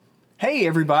Hey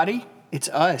everybody, it's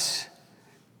us,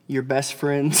 your best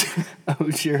friends,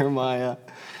 Jeremiah.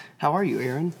 How are you,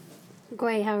 Aaron?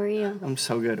 Great, how are you? I'm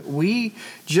so good. We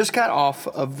just got off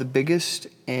of the biggest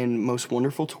and most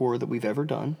wonderful tour that we've ever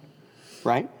done,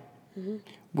 right? Mm-hmm.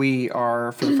 We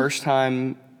are, for the first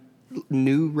time,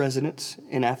 new residents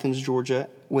in Athens, Georgia,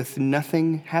 with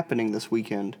nothing happening this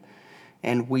weekend.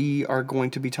 And we are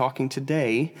going to be talking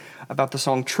today about the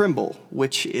song Tremble,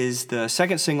 which is the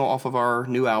second single off of our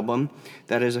new album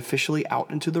that is officially out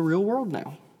into the real world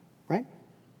now, right?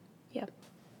 Yeah.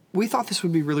 We thought this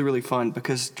would be really, really fun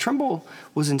because Tremble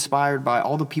was inspired by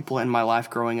all the people in my life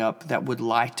growing up that would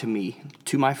lie to me,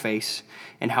 to my face,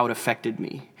 and how it affected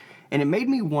me. And it made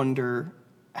me wonder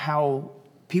how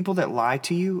people that lie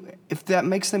to you, if that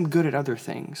makes them good at other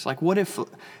things. Like, what if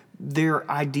their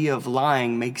idea of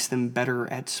lying makes them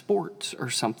better at sports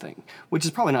or something, which is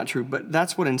probably not true, but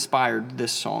that's what inspired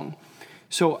this song.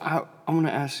 So I want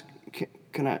to ask,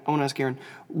 I want to ask Aaron,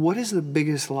 what is the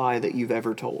biggest lie that you've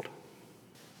ever told?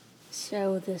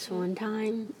 So this one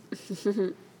time,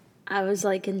 I was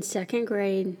like in second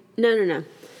grade. No.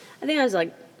 I think I was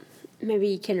like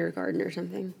maybe kindergarten or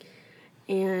something.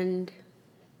 And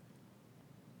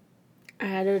I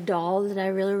had a doll that I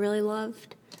really, really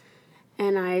loved.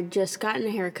 And I had just gotten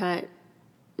a haircut.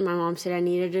 My mom said I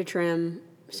needed a trim,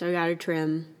 so I got a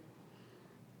trim.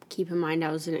 Keep in mind,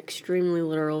 I was an extremely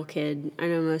literal kid. I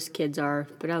know most kids are,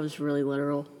 but I was really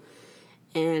literal.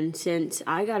 And since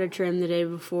I got a trim the day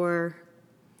before,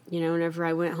 whenever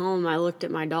I went home, I looked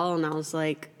at my doll and I was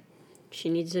like, she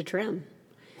needs a trim.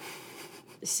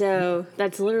 So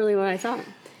that's literally what I thought.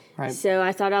 Right. So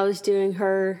I thought I was doing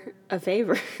her a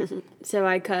favor. So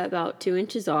I cut about 2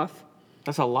 inches off.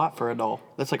 That's a lot for a doll.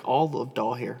 That's like all of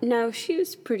doll hair. No, she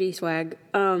was pretty swag.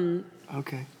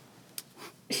 Okay.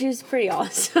 She was pretty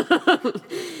awesome.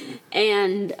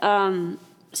 And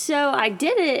so I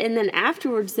did it, and then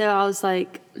afterwards, though, I was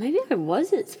like, maybe I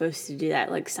wasn't supposed to do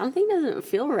that. Like, something doesn't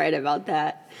feel right about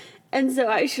that. And so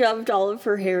I shoved all of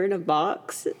her hair in a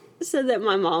box so that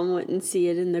my mom wouldn't see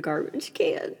it in the garbage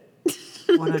can.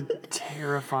 What a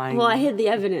terrifying... Well, I hid the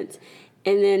evidence.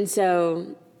 And then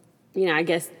so... I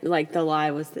guess, like, the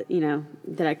lie was that,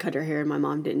 that I cut her hair and my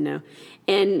mom didn't know.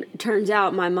 And turns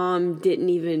out my mom didn't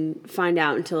even find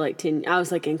out until, like, I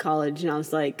was, like, in college, and I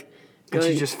was, like... And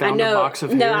she just found a box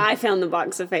of hair? No, I found the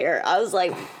box of hair. I was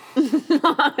like,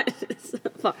 Mom, it's a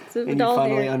box of and doll hair.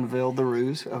 And you finally unveiled the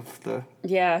ruse of the...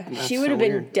 Yeah, she would have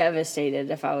been devastated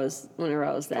whenever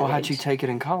I was that age. Well, how'd she take it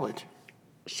in college?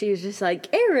 She was just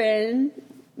like, Aaron.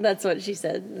 That's what she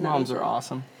said. Moms are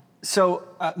awesome. So,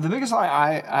 the biggest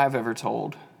lie I've ever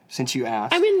told, since you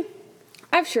asked... I mean,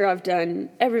 I'm sure I've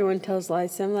done... Everyone tells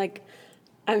lies, so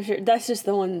I'm sure that's just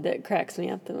the one that cracks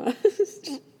me up the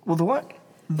most. Well, the what?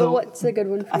 But what's a good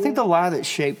one for you? I think the lie that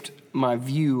shaped my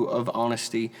view of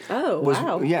honesty...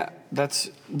 wow. Yeah,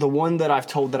 that's the one that I've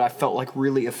told that I felt like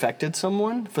really affected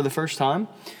someone for the first time,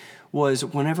 was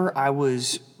whenever I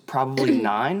was probably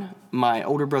 9, my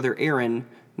older brother Aaron,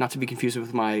 not to be confused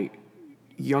with my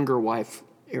younger wife...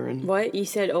 Aaron. What? You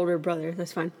said older brother.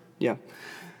 That's fine. Yeah.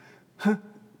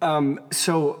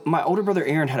 So my older brother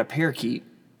Aaron had a parakeet,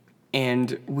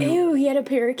 and Ew, he had a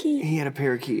parakeet? He had a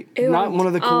parakeet. Ew. Not one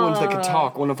of the cool ones that could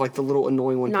talk, one of like the little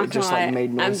annoying ones that just like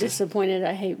made noises. I'm disappointed.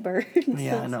 I hate birds.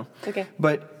 Yeah, I know. Okay.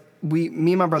 But me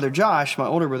and my brother Josh, my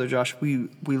older brother Josh, we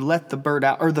let the bird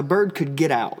out, or the bird could get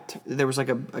out. There was like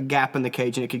a gap in the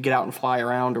cage, and it could get out and fly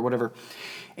around or whatever.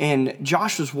 And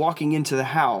Josh was walking into the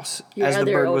house as the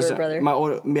bird was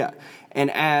brother.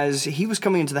 And as he was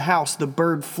coming into the house, the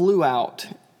bird flew out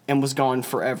and was gone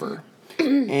forever.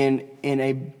 And in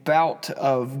a bout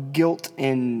of guilt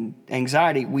and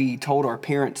anxiety, we told our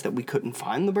parents that we couldn't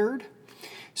find the bird.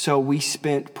 So we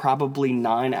spent probably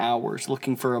 9 hours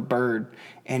looking for a bird,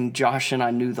 and Josh and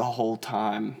I knew the whole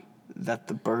time that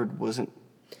the bird wasn't.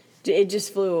 It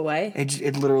just flew away?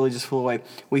 It literally just flew away.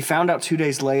 We found out 2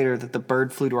 days later that the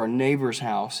bird flew to our neighbor's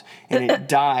house, and it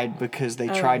died because they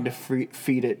tried to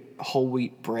feed it whole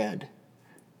wheat bread.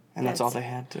 And that's all they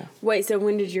had to. Wait, so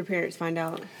when did your parents find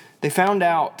out? They found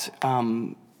out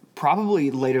probably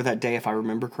later that day, if I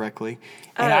remember correctly.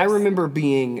 And I remember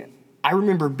being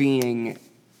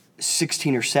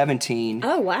 16 or 17.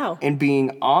 Oh, wow. And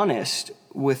being honest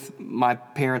with my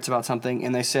parents about something,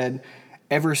 and they said,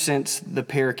 ever since the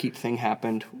parakeet thing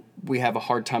happened, we have a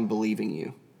hard time believing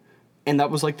you. And that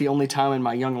was like the only time in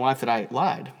my young life that I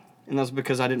lied. And that was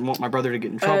because I didn't want my brother to get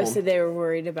in trouble. Oh, so they were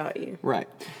worried about you. Right.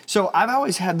 So I've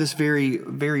always had this very,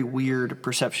 very weird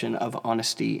perception of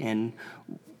honesty. And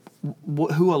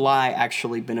who a lie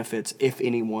actually benefits, if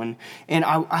anyone. And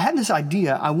I had this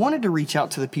idea. I wanted to reach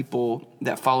out to the people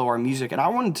that follow our music, and I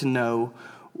wanted to know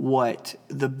what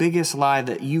the biggest lie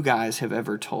that you guys have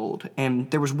ever told. And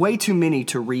there was way too many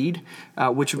to read,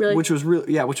 which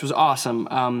was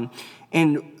awesome.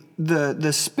 And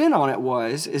the spin on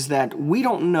it is that we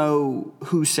don't know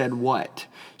who said what.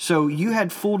 So you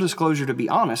had full disclosure to be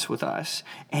honest with us,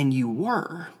 and you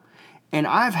were. And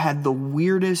I've had the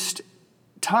weirdest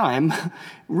time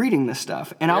reading this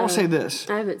stuff. And I will say this.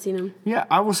 I haven't seen them. Yeah,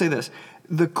 I will say this.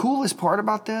 The coolest part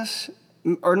about this,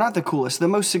 or not the coolest, the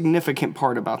most significant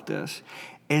part about this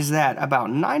is that about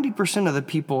 90% of the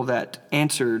people that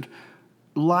answered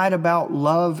lied about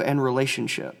love and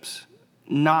relationships.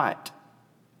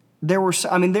 There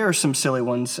are some silly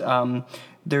ones.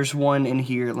 There's one in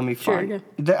here. Let me find.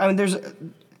 Sure.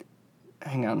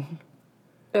 Hang on.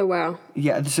 Oh, wow.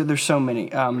 Yeah, so there's so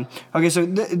many. Okay, so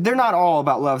they're not all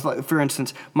about love. Like, for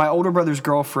instance, my older brother's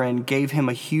girlfriend gave him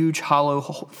a huge hollow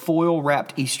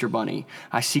foil-wrapped Easter bunny.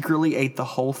 I secretly ate the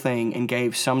whole thing and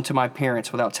gave some to my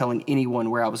parents without telling anyone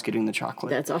where I was getting the chocolate.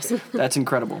 That's awesome. That's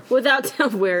incredible. Without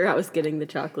telling where I was getting the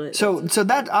chocolate. So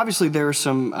that obviously there are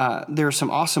some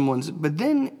awesome ones, but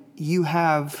then you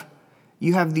have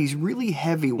these really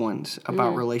heavy ones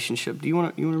about relationship. Do you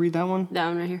want to read that one? That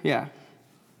one right here? Yeah.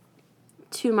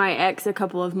 To my ex a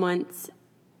couple of months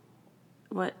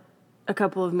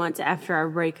after our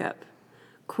breakup.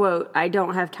 Quote, I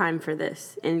don't have time for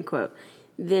this, end quote.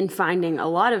 Then finding a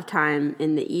lot of time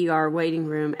in the ER waiting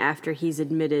room after he's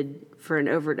admitted for an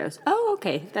overdose. Oh,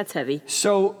 okay, that's heavy.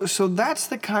 So that's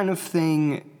the kind of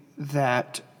thing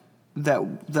that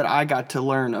I got to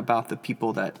learn about the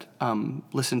people that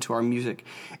listen to our music.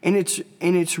 And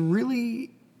it's really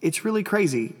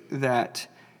crazy that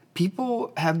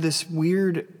people have this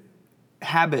weird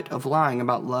habit of lying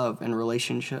about love and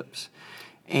relationships.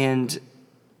 And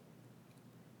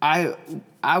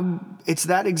it's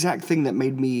that exact thing that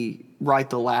made me write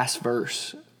the last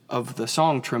verse of the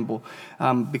song Tremble,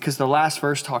 because the last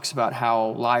verse talks about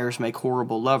how liars make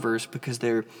horrible lovers because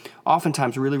they're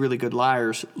oftentimes really, really good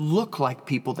liars look like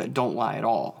people that don't lie at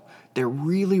all. They're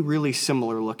really, really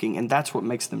similar looking, and that's what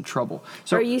makes them trouble.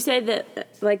 So, or you said that,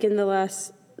 like in the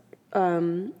last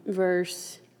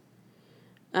verse,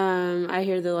 I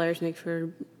hear the liars make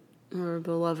for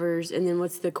horrible lovers, and then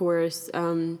what's the chorus?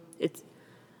 It's,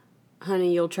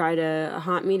 honey, you'll try to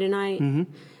haunt me tonight. Mm-hmm.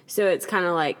 So it's kind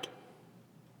of like,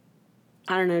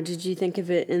 I don't know, did you think of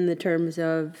it in the terms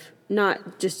of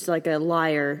not just like a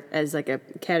liar as like a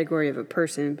category of a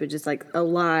person, but just like a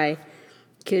lie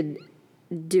could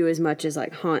do as much as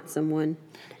like haunt someone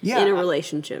in a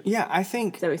relationship? I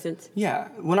think... Does that make sense? Yeah.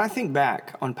 When I think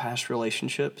back on past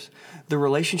relationships, the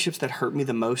relationships that hurt me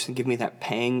the most and give me that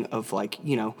pang of like,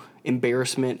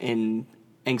 embarrassment and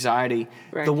anxiety,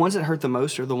 right, the ones that hurt the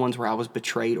most are the ones where I was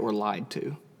betrayed or lied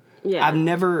to. Yeah.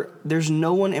 There's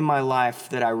no one in my life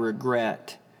that I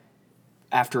regret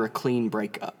after a clean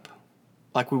breakup.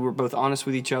 Like, we were both honest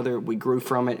with each other, we grew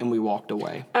from it, and we walked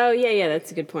away. Oh, yeah,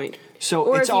 that's a good point. So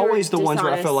or it's always the ones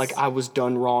where I feel like I was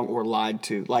done wrong or lied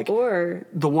to. Like, or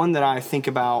the one that I think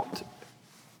about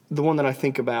the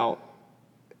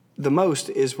most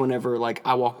is whenever, like,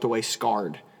 I walked away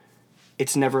scarred.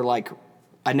 It's never like,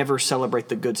 I never celebrate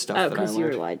the good stuff that I learned. Oh, because you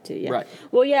were lied to, yeah. Right.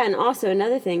 Well, yeah, and also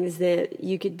another thing is that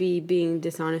you could be being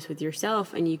dishonest with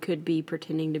yourself, and you could be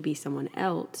pretending to be someone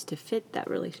else to fit that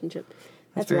relationship.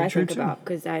 That's what I think about,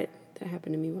 because that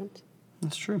happened to me once.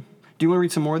 That's true. Do you want to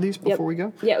read some more of these before we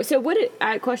go? Yeah, so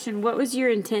what was your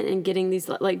intent in getting these?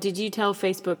 Like, did you tell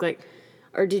Facebook, like,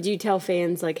 or did you tell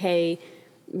fans, like, hey,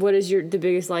 what is the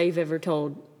biggest lie you've ever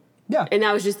told? Yeah. And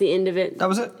that was just the end of it? That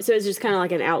was it. So it's just kind of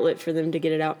like an outlet for them to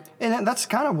get it out? And that's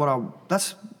kind of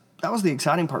that was the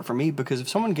exciting part for me, because if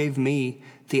someone gave me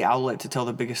the outlet to tell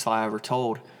the biggest lie I ever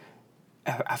told,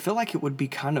 I feel like it would be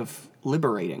kind of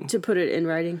liberating. To put it in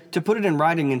writing? To put it in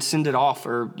writing and send it off,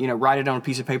 or, write it on a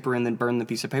piece of paper and then burn the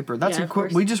piece of paper.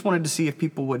 We just wanted to see if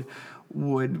people would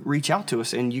reach out to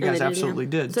us, and you guys absolutely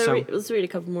did. So let's read a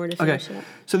couple more to finish it up.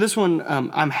 So this one,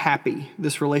 I'm happy.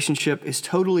 This relationship is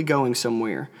totally going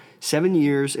somewhere. 7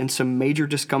 years and some major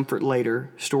discomfort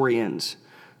later, story ends.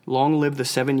 Long live the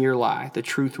 7-year lie. The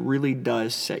truth really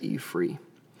does set you free.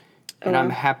 And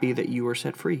I'm happy that you are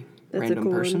set free. That's Random a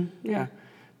cool person. One. Yeah.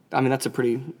 I mean, that's a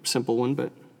pretty simple one,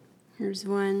 but... Here's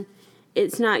one.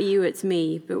 It's not you, it's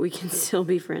me, but we can still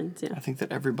be friends. Yeah. I think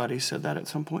that everybody said that at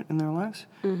some point in their lives.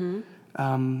 Mm-hmm.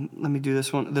 Let me do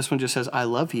this one. This one just says, I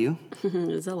love you.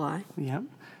 It's a lie. Yeah.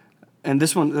 And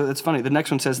this one, it's funny. The next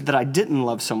one says that I didn't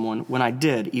love someone when I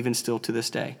did, even still to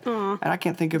this day. Aww. Aw. And I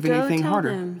can't think of Go anything tell harder.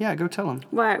 them. Yeah, go tell them.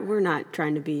 Why, we're not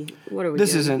trying to be. What are we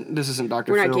This doing? isn't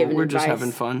Dr. We're not Phil. giving We're just advice.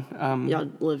 having fun. Y'all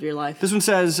live your life. This one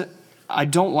says, I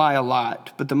don't lie a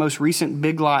lot, but the most recent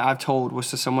big lie I've told was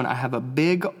to someone I have a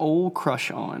big old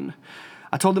crush on.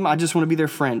 I told them I just want to be their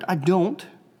friend. I don't,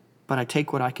 but I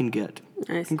take what I can get.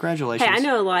 Nice. Congratulations. Hey, I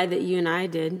know a lie that you and I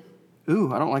did.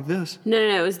 Ooh, I don't like this. No.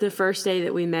 It was the first day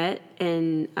that we met,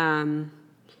 and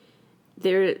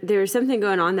there was something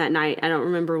going on that night. I don't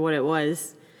remember what it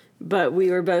was, but we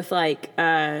were both like,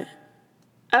 "Oh,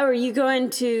 are you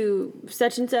going to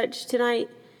such and such tonight?"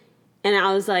 And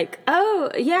I was like, "Oh,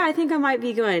 yeah, I think I might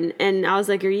be going." And I was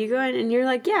like, "Are you going?" And you're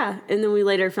like, "Yeah." And then we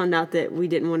later found out that we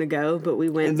didn't want to go, but we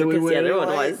went because the other one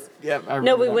was. Yeah,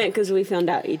 No, we went because we found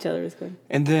out each other was going.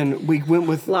 And then we went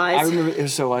with Lies. I remember it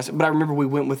was so lies, but I remember we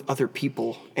went with other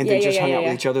people and they just hung out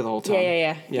with each other the whole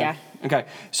time. Yeah. Okay,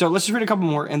 so let's just read a couple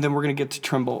more, and then we're gonna get to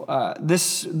Tremble.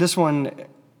 This one,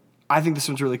 I think this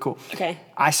one's really cool. Okay.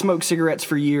 I smoked cigarettes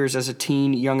for years as a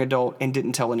teen, young adult, and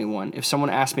didn't tell anyone. If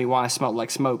someone asked me why I smelled like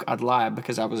smoke, I'd lie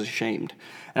because I was ashamed.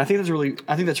 And I think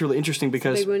that's really interesting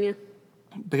because Big one, yeah.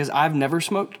 because I've never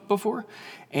smoked before,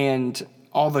 and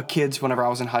all the kids whenever I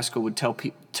was in high school would tell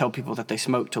people that they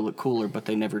smoked to look cooler, but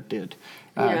they never did.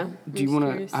 Yeah, Do you I'm want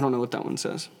curious. to? I don't know what that one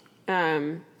says.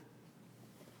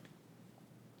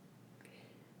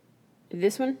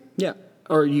 This one? Yeah,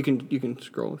 or you can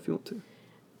scroll if you want to.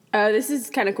 Oh, this is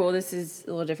kind of cool. This is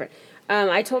a little different.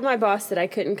 I told my boss that I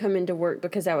couldn't come into work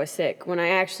because I was sick when I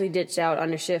actually ditched out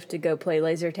on a shift to go play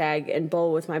laser tag and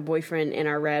bowl with my boyfriend and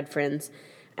our rad friends.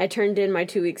 I turned in my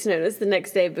 2 weeks notice the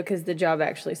next day because the job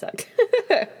actually sucked.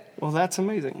 Well, that's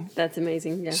amazing. That's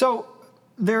amazing. Yeah. So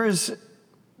there's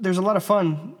a lot of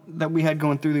fun that we had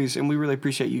going through these, and we really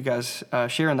appreciate you guys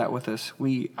sharing that with us.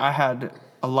 I had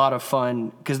a lot of fun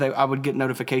because I would get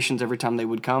notifications every time they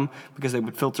would come because they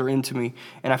would filter into me,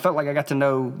 and I felt like I got to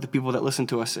know the people that listen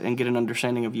to us and get an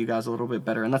understanding of you guys a little bit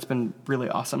better, and that's been really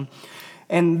awesome.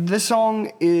 And this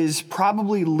song is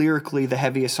probably lyrically the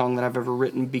heaviest song that I've ever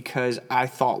written because I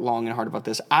thought long and hard about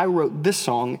this. I wrote this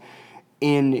song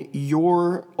in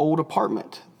your old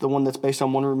apartment, the one that's based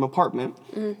on one-room apartment,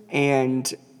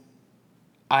 and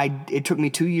it took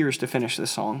me 2 years to finish this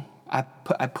song. I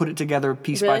put it together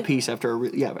piece by piece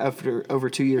after over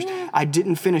 2 years. Yeah. I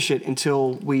didn't finish it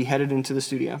until we headed into the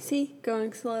studio. See,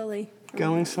 going slowly.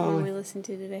 Going slowly. One we listened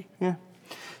to today. Yeah.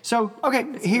 So, okay,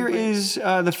 here is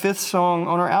the fifth song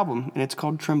on our album, and it's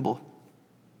called Tremble.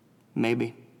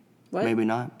 Maybe. What? Maybe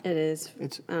not. It is.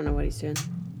 I don't know what he's doing.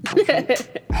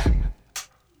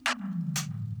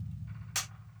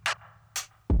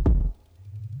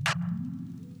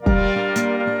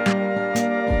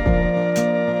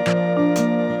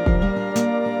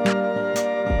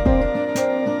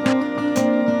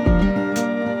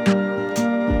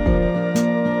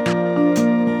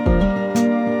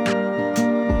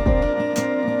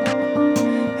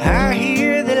 I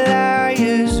hear the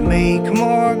liars make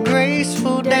more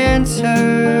graceful dancers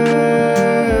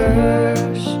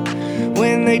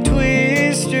when they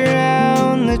twist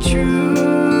around the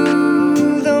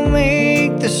truth. They'll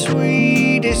make the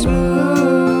sweetest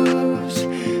moves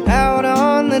out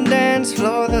on the dance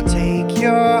floor. They'll take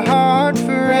your heart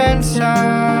for ransom.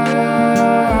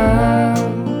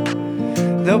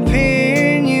 They'll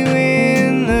pin you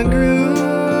in the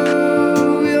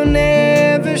groove. You'll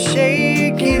never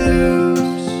shake it loose.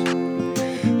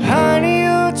 Honey,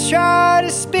 you'll try to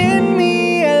spin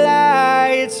me a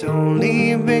lie. It's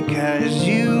only because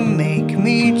you make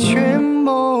me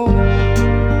tremble.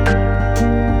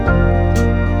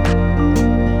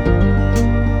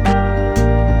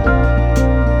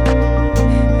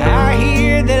 I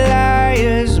hear the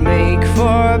liars make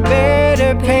for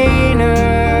better painters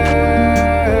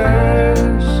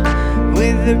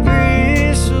with the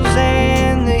bristles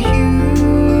and the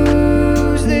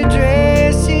hues. They're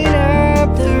dressing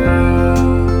up the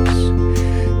ruse.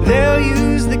 They'll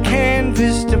use the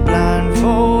canvas to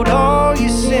blindfold all your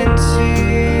senses.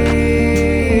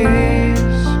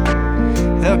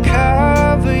 They'll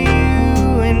cover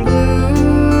you in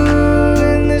blue,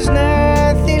 and there's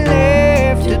nothing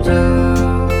left to do.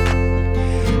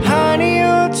 Honey,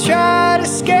 you'll try to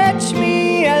sketch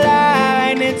me a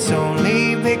line. It's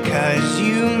only because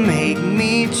you make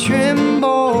me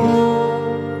tremble.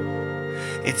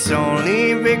 It's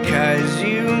only because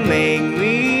you make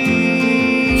me